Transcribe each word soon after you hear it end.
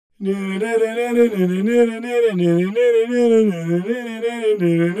G'day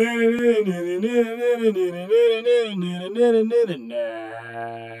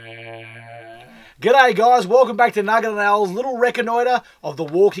guys, welcome back to Nugget and Owl's little reconnoiter of The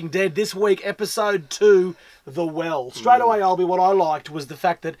Walking Dead. This week, episode 2, The Well. Straight away, Albie, what I liked was the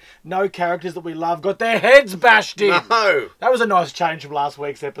fact that no characters that we love got their heads bashed in. No. That was a nice change from last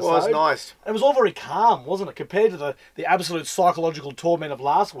week's episode. Well, it was nice. It was all very calm, wasn't it? Compared to the absolute psychological torment of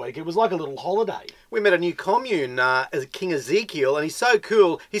last week, it was like a little holiday. We met a new commune as King Ezekiel, and he's so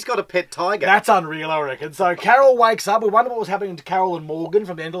cool, he's got a pet tiger. That's unreal, I reckon. So Carol wakes up. We wonder what was happening to Carol and Morgan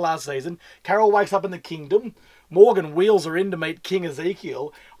from the end of last season. Carol wakes up in the kingdom. Morgan wheels her in to meet King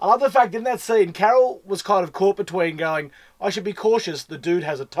Ezekiel. I love the fact in that scene, Carol was kind of caught between going, I should be cautious, the dude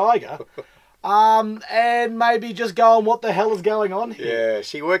has a tiger. And maybe just going, what the hell is going on here? Yeah,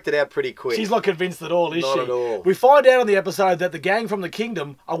 she worked it out pretty quick. She's not convinced at all, is she? Not at all. We find out in the episode that the gang from the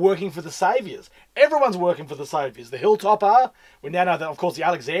kingdom are working for the Saviours. Everyone's working for the Saviours. The Hilltop are. We now know that, of course, the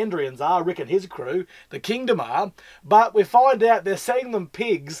Alexandrians are, Rick and his crew. The kingdom are. But we find out they're selling them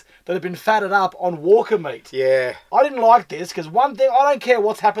pigs that have been fatted up on walker meat. Yeah. I didn't like this because one thing, I don't care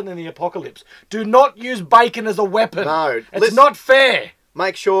what's happened in the apocalypse. Do not use bacon as a weapon. No. It's not fair.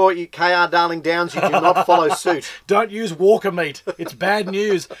 Make sure you, KR Darling Downs, you do not follow suit. Don't use walker meat. It's bad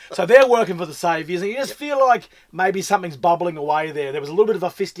news. So they're working for the Saviours, and you just feel like maybe something's bubbling away there. There was a little bit of a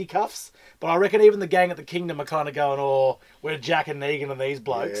fisticuffs, but I reckon even the gang at the kingdom are kind of going, oh, we're Jack and Negan and these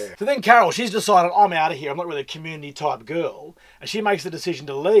blokes. Yeah. So then Carol, she's decided, I'm out of here. I'm not really a community-type girl. And she makes the decision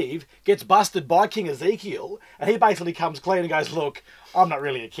to leave, gets busted by King Ezekiel, and he basically comes clean and goes, look, I'm not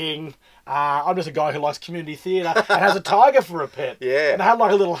really a king. I'm just a guy who likes community theatre and has a tiger for a pet. Yeah. And they had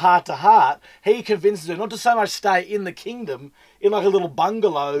like a little heart-to-heart. He convinces her not to so much stay in the kingdom, in like a little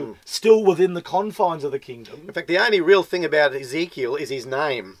bungalow, still within the confines of the kingdom. In fact, the only real thing about Ezekiel is his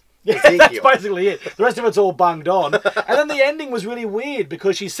name. Yeah, Ezekiel. that's basically it. The rest of it's all bunged on. And then the ending was really weird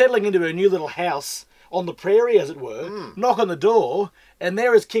because she's settling into her new little house on the prairie, as it were, knock on the door, and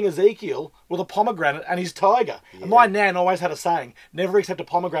there is King Ezekiel with a pomegranate and his tiger. Yeah. And my nan always had a saying, never accept a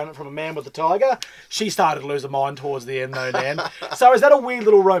pomegranate from a man with a tiger. She started to lose her mind towards the end, though, Nan. So is that a weird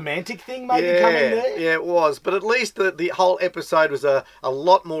little romantic thing maybe coming there? Yeah, it was. But at least the whole episode was a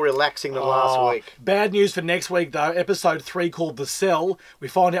lot more relaxing than last week. Bad news for next week, though. Episode 3 called The Cell. We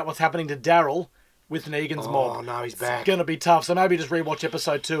find out what's happening to Daryl with Negan's mob. Oh, no, he's back. It's going to be tough, so maybe just rewatch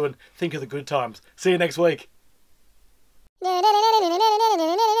episode 2 and think of the good times. See you next week.